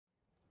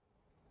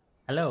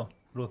Hello,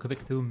 welcome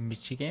back to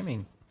Michi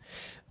Gaming.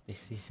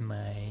 This is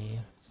my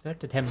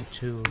third attempt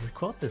to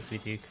record this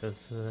video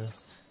because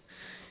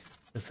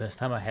the first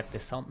time I had the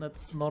sound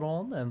not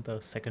on, and the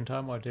second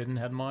time I didn't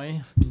have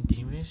my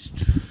diminished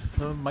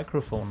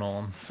microphone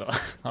on, so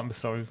I'm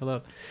sorry for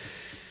that.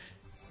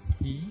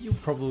 You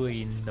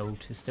probably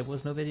noticed there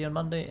was no video on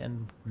Monday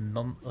and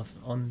none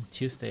on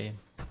Tuesday.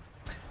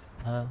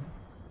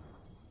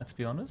 Let's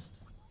be honest,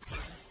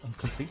 I'm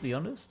completely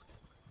honest.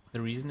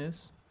 The reason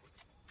is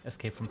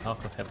Escape from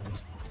Tarkov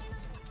happened.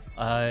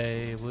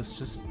 I was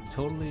just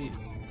totally,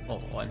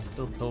 I'm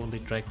still totally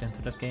dragged into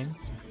that game.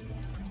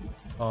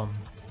 I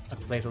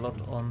played a lot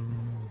on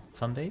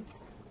Sunday,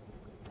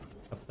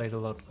 I played a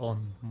lot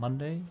on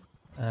Monday,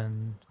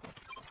 and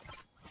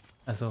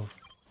as of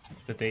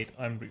the date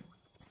I'm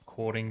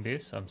recording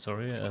this, I'm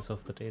sorry, as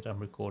of the date I'm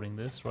recording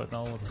this right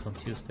now, it's on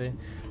Tuesday,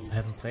 I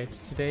haven't played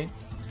today,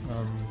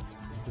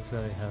 because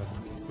I have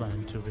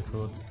planned to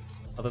record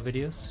other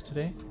videos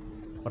today.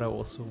 But I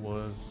also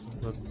was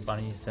with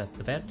bunnies at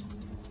the vet.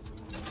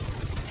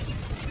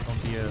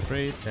 Don't be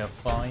afraid, they're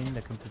fine,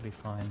 they're completely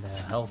fine,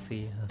 they're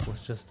healthy. It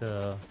was just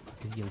a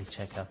yearly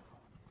checkup.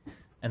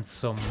 And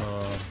some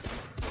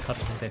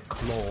cutting their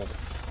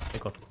claws. They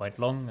got quite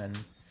long and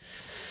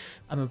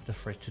I'm a bit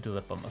afraid to do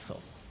that by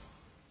myself.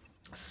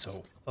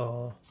 So,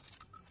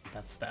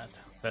 that's that.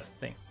 First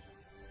thing.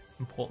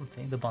 Important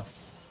thing, the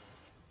bunnies.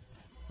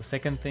 The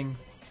second thing,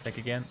 like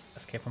again,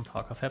 Escape from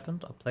Tarkov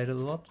happened, I played it a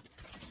lot.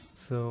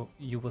 So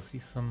you will see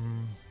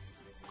some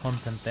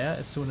content there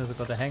as soon as I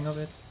got the hang of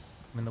it.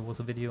 I mean, there was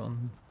a video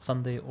on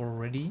Sunday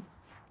already.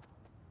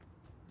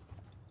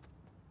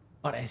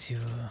 But as you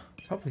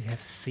probably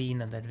have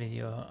seen in that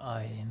video,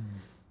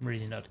 I'm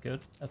really not good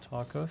at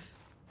Tarkov.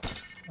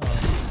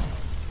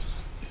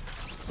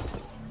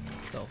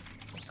 So,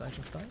 this guy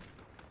just died.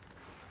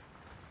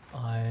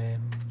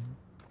 I'm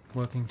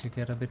working to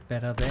get a bit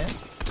better there.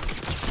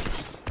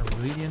 I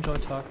really enjoy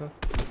Tarkov,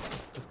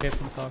 Escape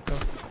from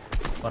Tarkov.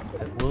 But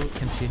I will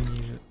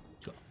continue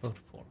to upload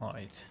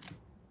Fortnite.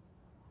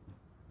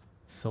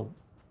 So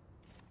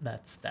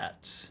that's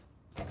that.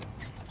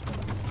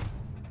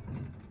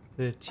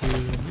 The two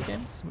new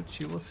games, which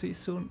you will see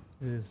soon,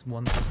 is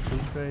one Doom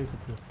Grave.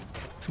 It's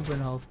a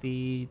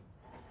 2.5D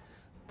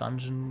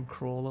dungeon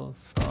crawler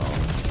style.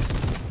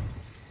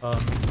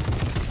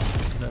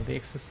 The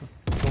access, of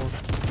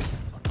course,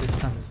 but this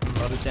time it's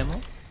not a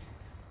demo.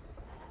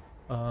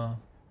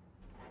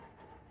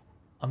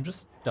 I'm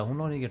just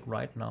downloading it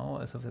right now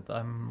as of it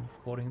I'm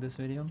recording this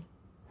video,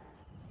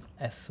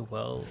 as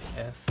well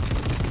as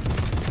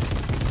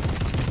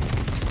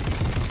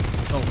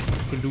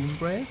Balloon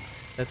Brave.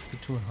 That's the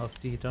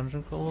 2.5D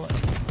dungeon crawler,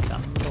 and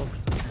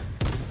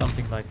unlocked is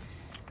something like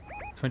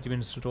 20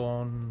 minutes to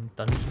dawn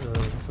dungeon,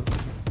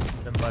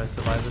 done by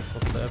survivors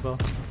whatsoever.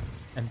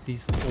 And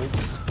these old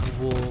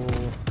school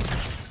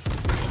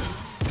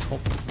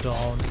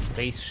top-down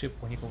spaceship,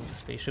 when you go with the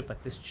spaceship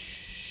like this,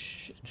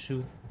 and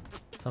shoot.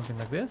 Something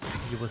like this,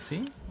 you will see.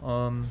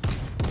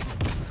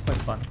 It's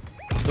quite fun.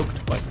 It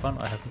looked quite fun.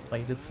 I haven't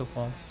played it so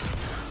far.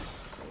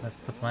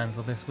 That's the plans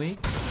for this week.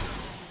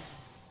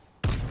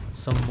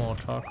 Some more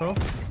Tarkov.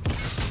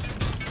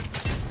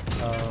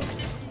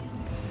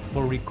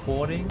 For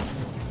recording,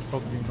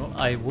 probably not.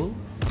 I will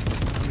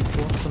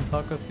record some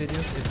Tarkov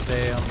videos if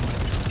they are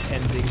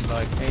ending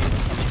like, hey, I'm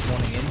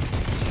spawning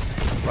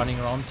in, running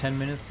around 10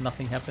 minutes,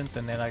 nothing happens,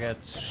 and then I get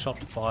shot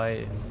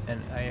by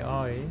an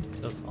AI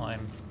because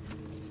I'm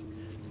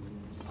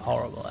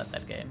horrible at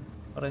that game,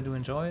 but I do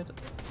enjoy it.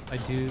 I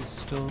do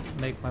still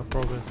make my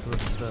progress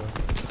with the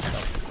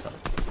stuff.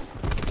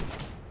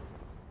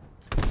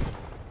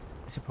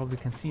 As you probably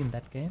can see in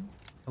that game,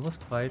 I was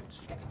quite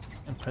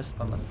impressed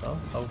by myself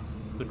how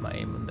good my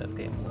aim in that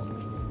game was.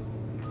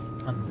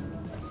 And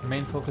that's the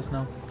main focus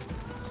now,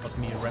 not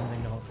me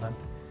rambling the whole time.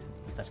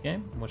 It's that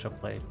game, which I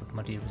played with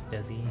my dearest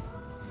Desi.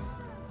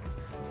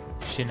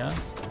 Shinna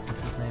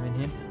is his name in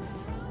here.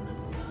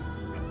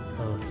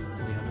 To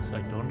be honest,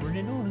 I don't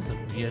really know his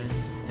real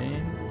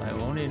name. I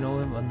only know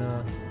him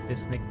under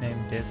his nickname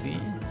Desi.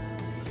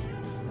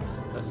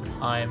 Because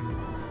I'm,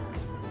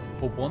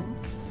 for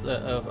once,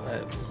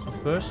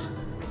 first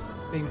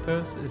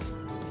is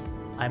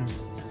I'm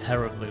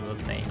terribly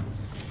with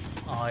names.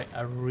 I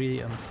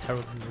really am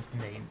terribly with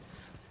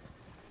names.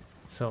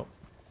 So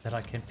that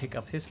I can pick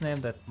up his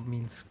name, that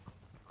means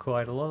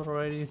quite a lot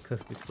already,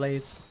 because we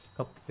played a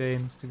couple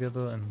games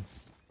together and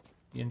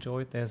we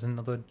enjoyed. There's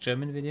another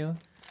German video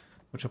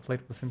which I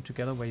played with him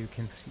together, where you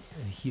can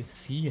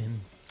see him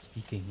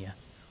speaking, yeah.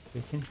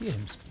 You can hear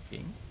him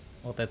speaking.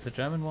 Well, that's a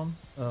German one.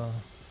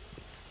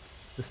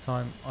 This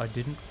time I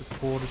didn't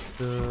record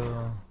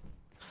the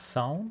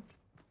sound,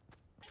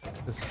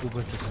 because we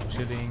were just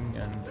chilling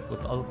and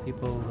with other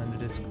people when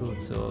it is good,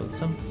 so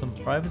some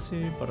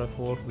privacy, but I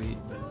thought we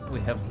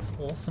have this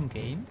awesome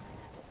game,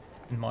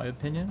 in my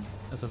opinion,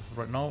 as of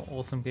right now,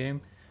 awesome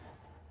game.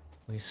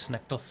 We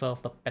snagged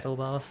ourselves the battle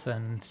bus,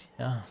 and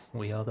yeah,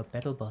 we are the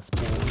battle bus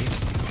boys.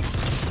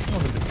 I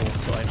was a bit bored,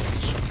 so I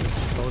just shot this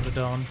soldier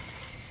down.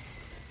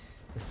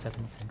 The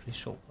 7th century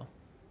shoulder.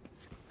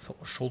 So,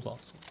 shoulder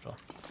soldier.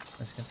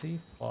 As you can see,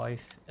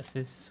 5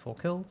 assists, 4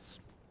 kills.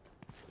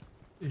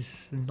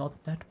 Is not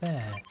that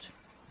bad.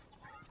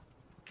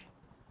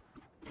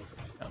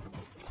 Yeah.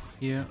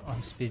 Here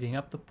I'm speeding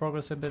up the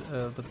progress a bit,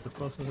 the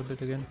process a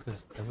bit again,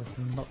 because there was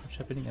not much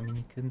happening. I mean,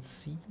 you can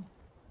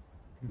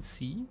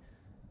see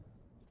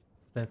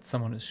that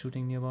someone is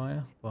shooting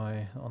nearby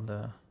on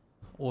the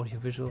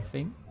audio-visual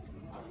thing.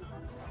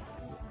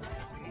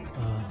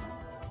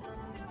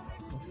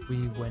 So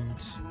we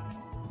went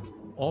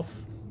off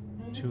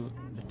to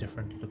a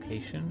different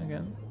location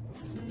again,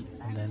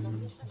 and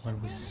then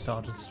when we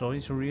started slowly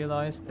to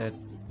realize that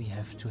we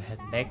have to head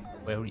back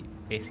where we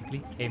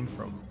basically came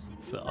from.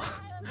 So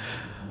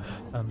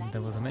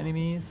there were some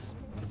enemies.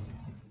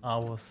 I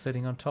was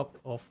sitting on top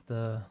of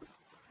the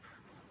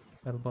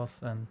battle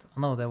boss, and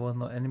no, there were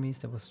no enemies.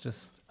 There was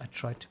just, I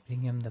tried to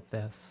ping him that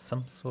there's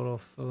some sort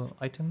of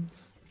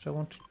items which I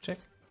want to check.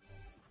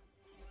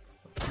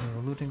 So we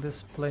were looting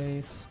this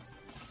place.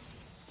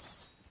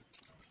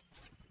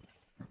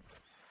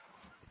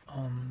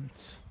 And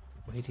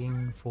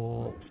waiting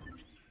for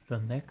the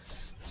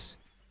next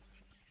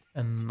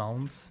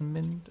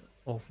announcement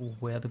of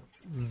where the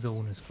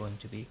zone is going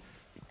to be.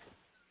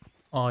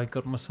 I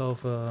got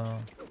myself the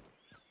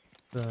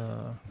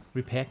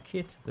repair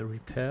kit, the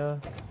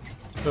repair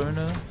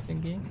burner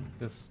thingy,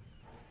 because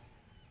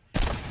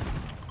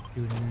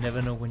you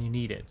never know when you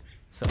need it.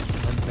 So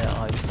when there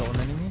I saw an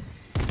enemy,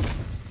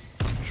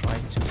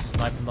 tried to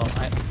snipe him down.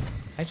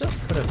 I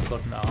just could have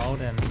gotten out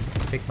and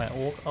take my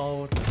orc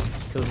out and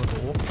kill him with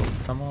the orc, but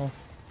somehow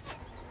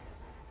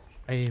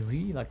I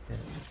really like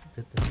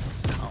the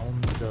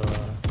sound, the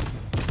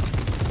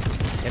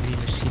heavy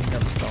machine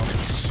gun sound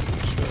which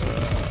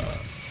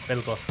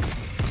battle boss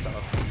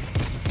does.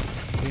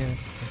 Here you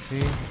can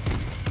see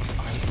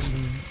I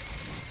even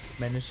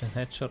managed a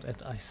headshot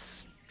and I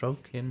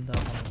struck him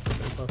down on the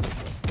battle boss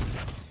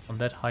on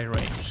that high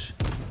range.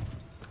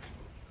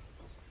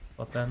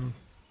 But then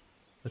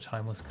the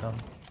time was come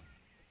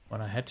when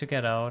I had to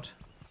get out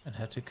and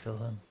had to kill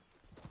him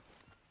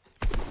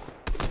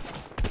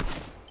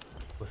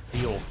with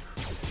the orc.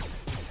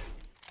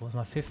 It was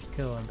my 5th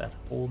kill in that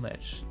whole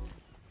match.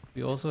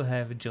 We also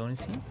have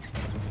Jonesy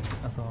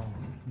as a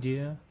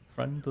dear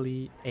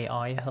friendly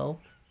AI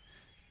help.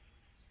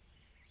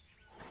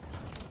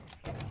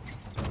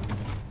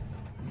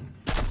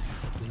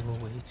 We were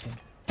waiting.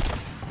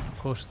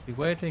 Cautiously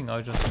waiting,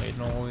 I just made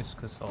noise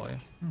because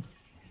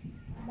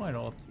why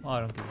not? I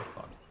don't give a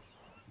fuck.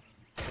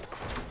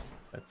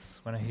 That's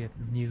when I hear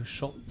new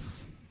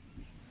shots.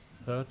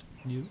 Heard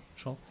new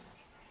shots.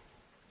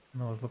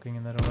 And I was looking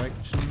in that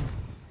direction.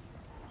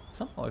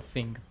 Somehow I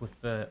think with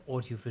the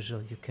audio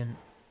visual you can...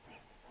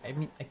 I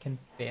mean, I can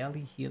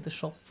barely hear the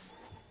shots.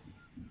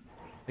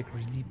 Like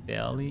really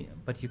barely,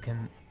 but you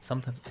can...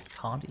 Sometimes I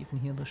can't even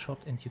hear the shot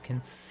and you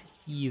can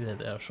see that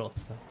there are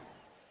shots.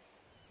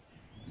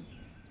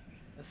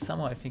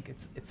 Somehow I think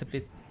it's a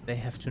bit... They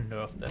have to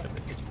nerf that a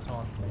bit, that you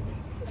can't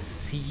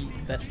see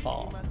that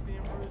far.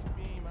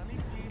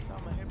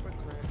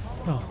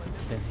 Oh,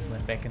 Desi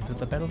went back into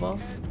the battle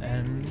boss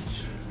and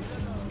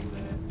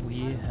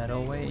we head our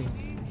way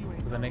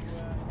to the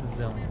next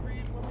zone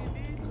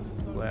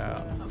where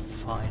a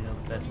final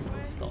battle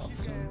will start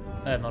soon.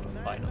 Not a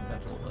final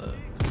battle,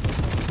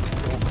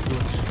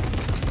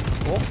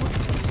 awkward,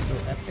 so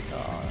epic, I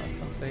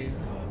can't say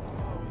this.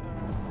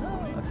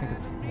 I think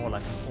it's more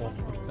like an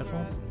awkward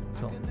battle.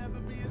 So,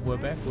 we're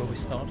back where we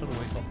started,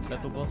 away from the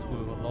battle boss. We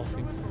were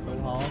laughing so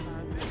hard.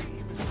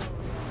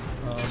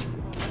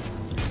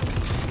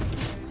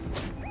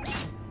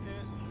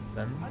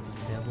 Then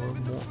there were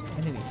more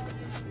enemies.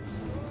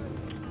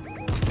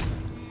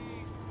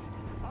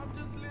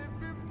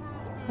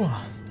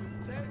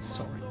 I'm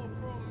sorry.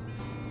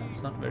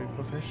 That's not very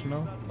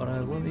professional, but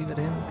I will leave it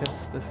in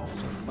because this is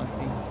just my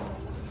thing.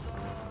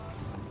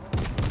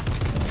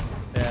 So,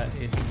 there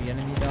is the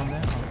enemy down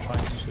there. I'm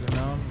trying to shoot him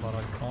down, but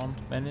I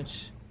can't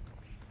manage.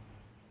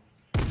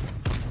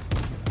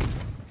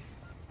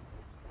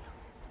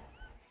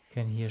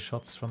 Can hear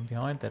shots from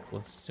behind. That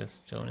was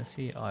just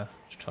Jonesy. I've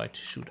tried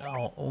to shoot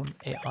our own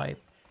AI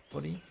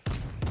body.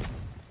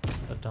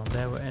 But down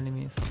there were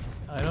enemies.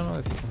 I don't know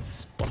if you can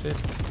spot it.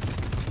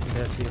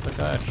 There's the other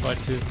guy. I tried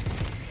to...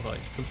 But I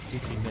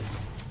completely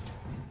missed.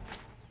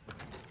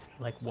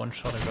 Like one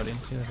shot I got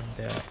into, and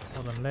there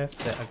on the left,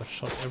 there I got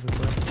shot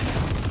everywhere.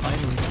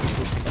 Finally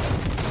people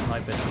started to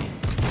snipe at me.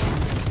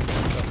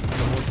 So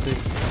there was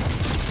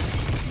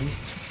these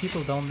 2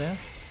 people down there.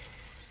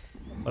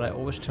 But I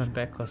always turned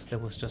back because there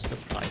was just a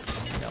pipe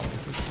coming down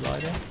with the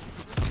glider.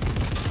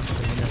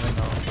 So you never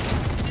know.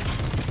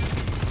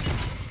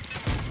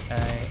 I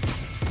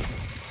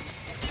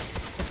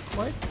was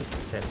quite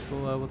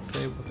successful, I would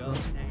say, with them.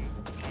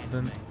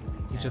 Then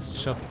he just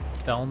shoved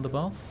down the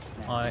boss.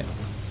 I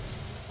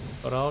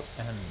got out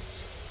and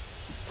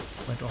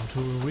went on to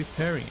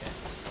repairing it.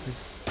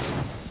 This,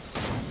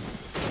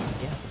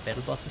 yeah, the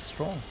battle boss is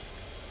strong.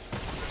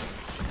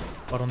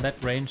 But on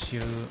that range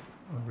you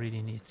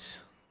really need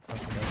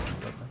something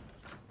else.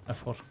 I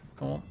thought,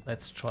 come on,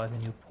 let's try the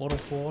new portal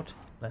fort.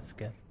 Let's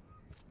get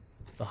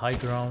the high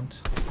ground,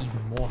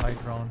 even more high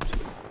ground.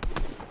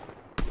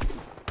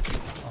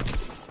 I'll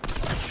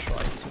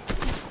try to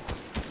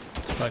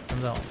strike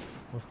them down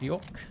with the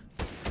orc.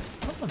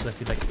 Sometimes I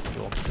feel like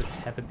the orc could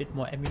have a bit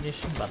more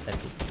ammunition, but that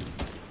would be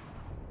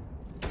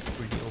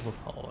really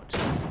overpowered.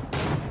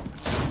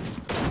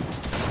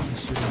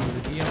 He's shooting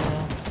with the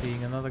DMR,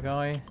 seeing another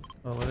guy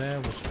over there,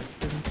 which I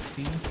didn't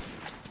see.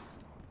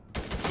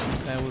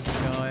 There was a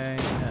guy,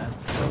 and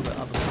still the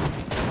other two.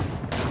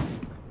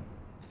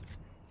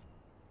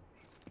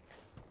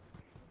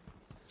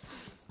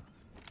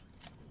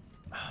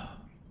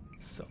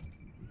 So,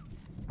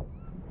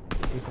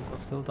 people are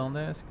still down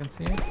there, as you can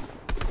see.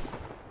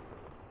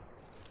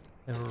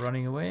 They were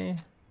running away.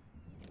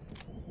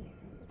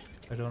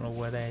 I don't know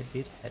where they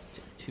did head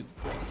to.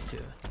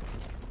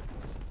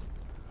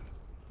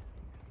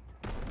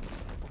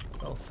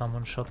 Well,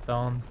 someone shot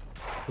down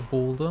the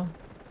boulder.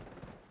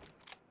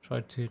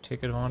 Tried to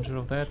take advantage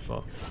of that,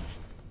 but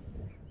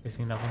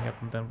basically nothing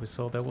happened. Then we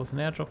saw there was an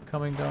airdrop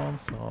coming down,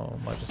 so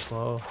might as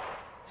well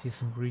see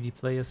some greedy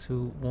players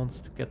who wants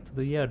to get to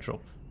the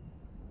airdrop.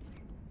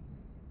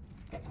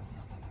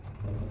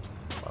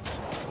 But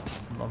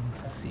none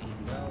to see.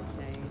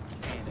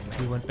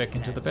 We went back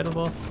into the battle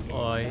boss.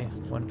 I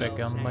went back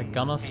on my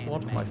gunner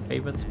spot, my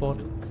favorite spot.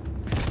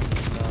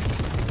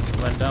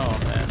 Went down,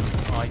 and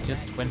I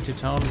just went to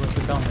town with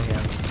the gun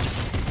again.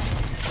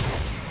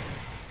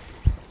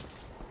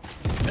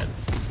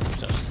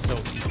 So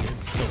easy,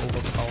 it's so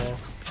overpowered.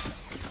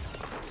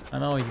 I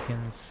know you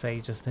can say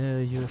just,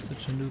 hey, you're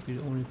such a noob,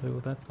 you only play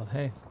with that, but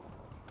hey.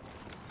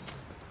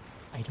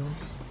 I don't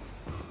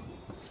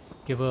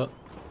give a...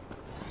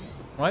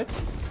 Right?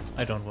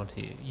 I don't want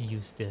to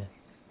use the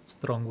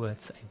strong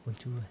words. I want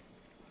to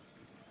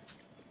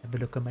have a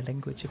look at my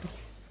language a bit.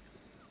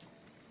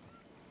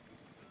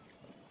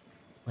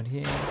 Went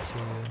here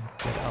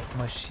to get up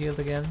my shield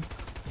again.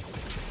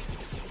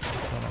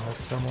 I want to help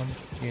someone.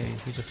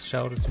 He just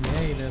shouted to me,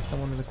 hey, there's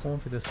someone in the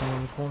cornfield, there's someone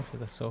in the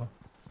cornfield. So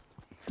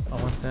I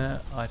went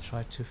there, I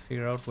tried to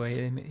figure out where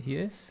he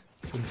is.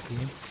 Couldn't see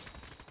him.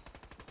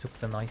 Took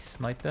the nice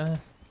snipe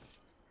there.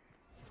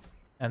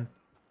 And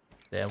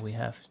there we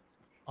have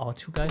our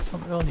two guys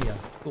from earlier.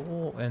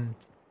 Oh, and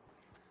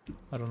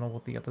I don't know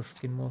what the other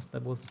skin was.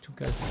 That was the two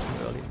guys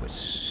from earlier, which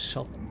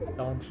shot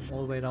down from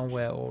all the way down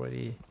where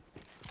already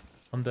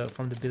from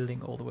the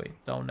building all the way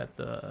down at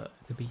the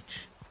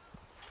beach.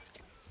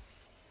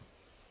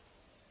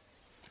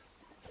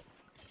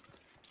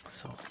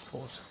 So I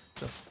thought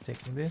just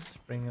taking this,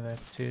 bringing that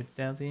to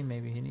Dazzy,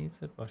 maybe he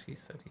needs it, but he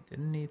said he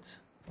didn't need it.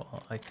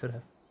 Well, I could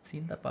have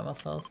seen that by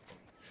myself.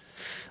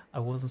 I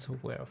wasn't so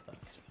aware of that.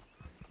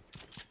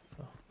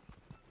 So,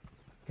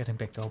 getting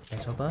back to our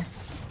battle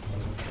bus.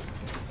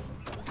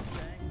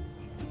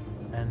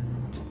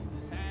 And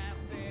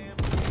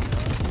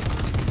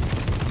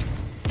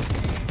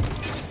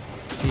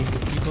seeing the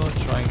people,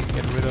 trying to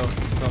get rid of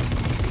some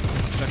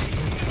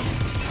constructions,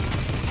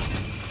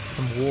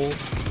 some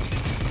walls.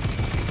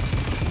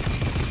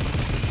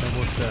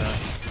 The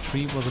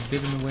tree was a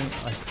bit in the way.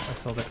 I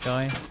saw that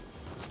guy.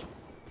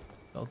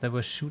 Well, they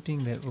were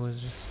shooting. They were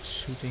just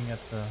shooting at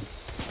the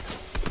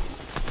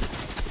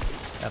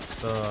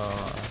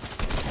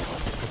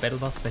battle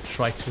bus. They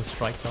tried to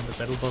strike down the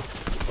battle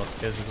bus, but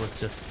Desi was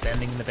just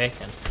standing in the back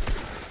and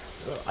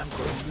I'm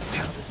going to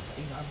repair this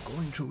thing. I'm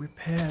going to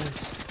repair it.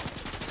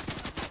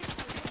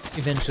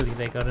 Eventually,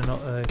 they got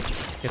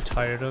get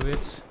tired of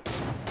it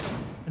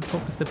and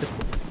focused a bit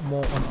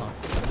more on us.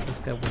 This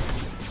guy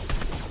was.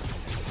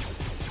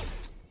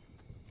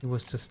 He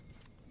was just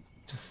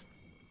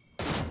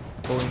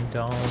going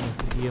down with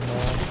the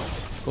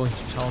DMR, going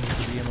to town with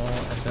the DMR,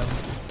 and then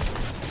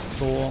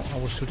Thor, I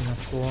was shooting at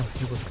Thor,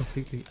 he was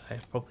completely,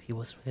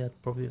 he had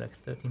probably like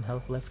 13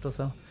 health left or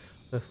so.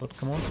 So I thought,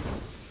 come on,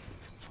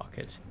 fuck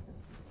it.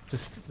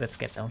 Just let's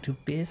get down to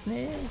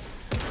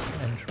business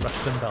and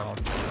rush them down.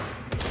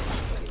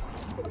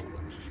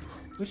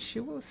 Which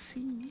you will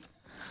see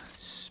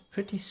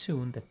pretty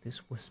soon that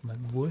this was my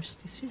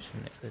worst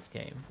decision at that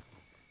game.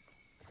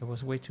 I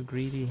was way too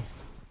greedy.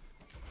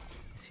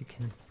 As you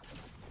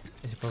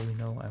probably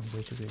know, I'm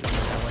way too greedy. I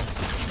went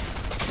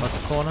towards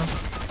the corner,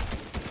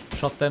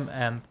 shot them,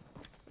 and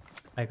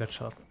I got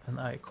shot.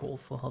 And I called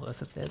for help. I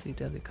said, Dazzy,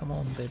 come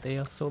on, they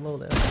are so low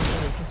there.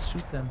 Just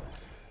shoot them.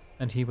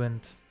 And he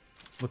went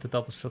with the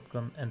double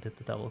shotgun and did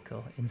the double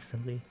kill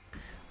instantly.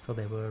 So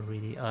they were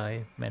really,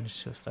 I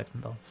managed to strike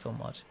them down so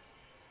much.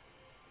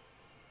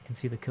 You can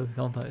see the kill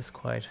counter is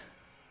quite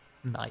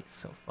nice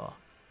so far.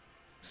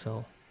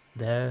 So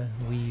there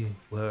we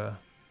were,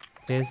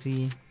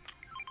 Desi,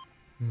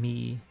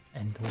 me,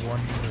 and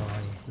one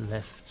guy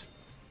left.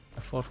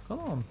 I thought, come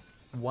on,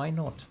 why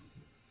not?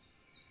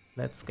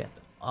 Let's get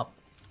up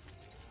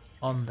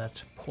on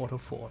that Porto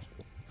Fort.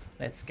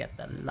 Let's get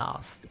the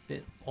last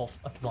bit of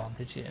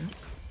advantage in.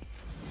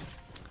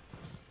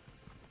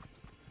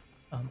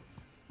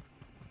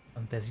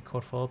 And Desi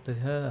called for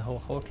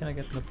help. How can I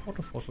get in the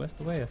Porto Fort? Where's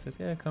the way? I said,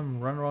 yeah, come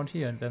run around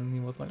here. And then he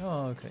was like,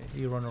 oh, okay.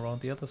 He ran around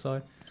the other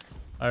side.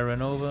 I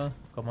ran over,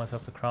 got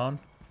myself the crown.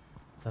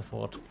 So I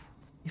thought,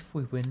 if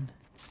we win,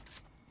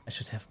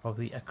 should have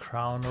probably a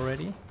crown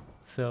already,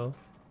 so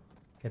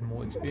get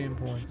more experience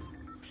points.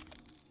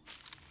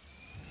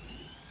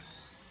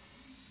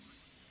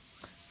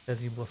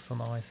 Desi was so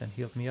nice and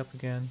healed me up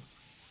again.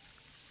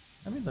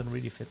 I mean, that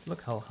really fits.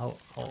 Look how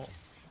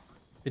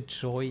the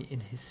joy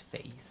in his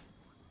face.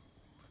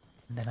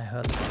 And then I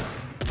heard something.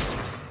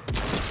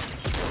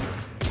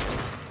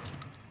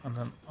 And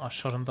then I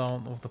shot him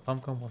down with the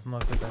pumpkin, was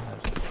not good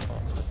damage.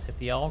 Oh, let's hit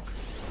the arc.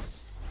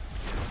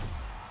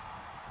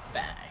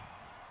 Bang!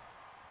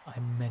 I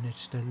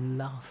managed the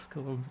last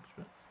couple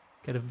victory.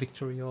 Get a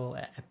victory or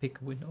an epic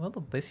win. Well,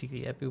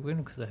 basically epic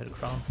win because I had a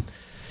crown.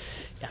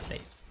 Yeah,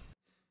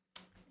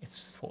 it's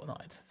just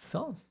Fortnite.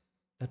 So,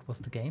 that was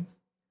the game.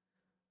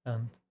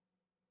 And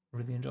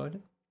really enjoyed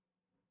it.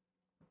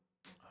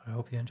 I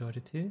hope you enjoyed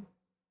it too.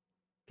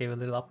 Gave a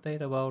little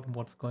update about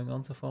what's going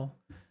on so far.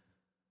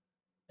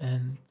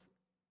 And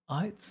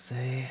I'd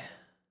say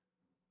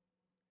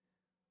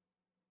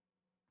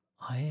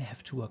I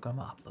have to work on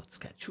my upload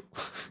schedule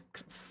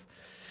because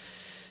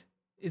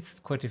it's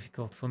quite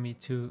difficult for me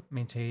to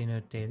maintain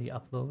a daily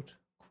upload,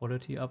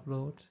 quality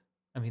upload.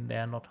 I mean, they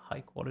are not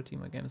high quality,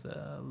 my games.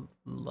 A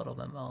lot of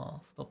them are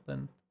start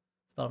and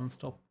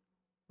stop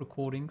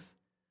recordings,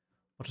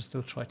 but I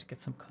still try to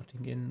get some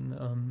cutting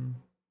in.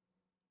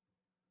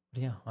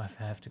 But yeah, I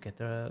have to get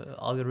the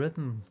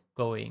algorithm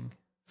going.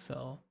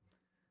 So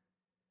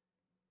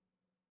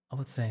I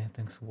would say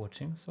thanks for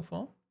watching so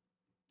far.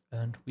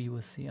 And we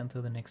will see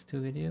until the next 2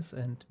 videos,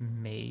 and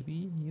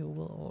maybe you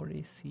will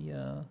already see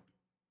a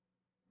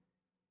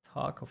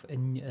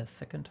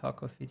second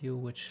Tarkov video,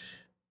 which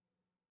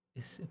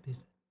is a bit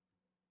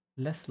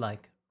less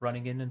like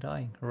running in and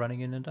dying, running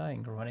in and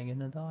dying, running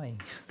in and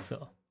dying.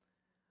 So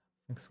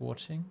thanks for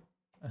watching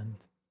and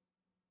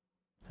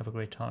have a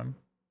great time.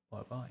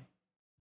 Bye bye.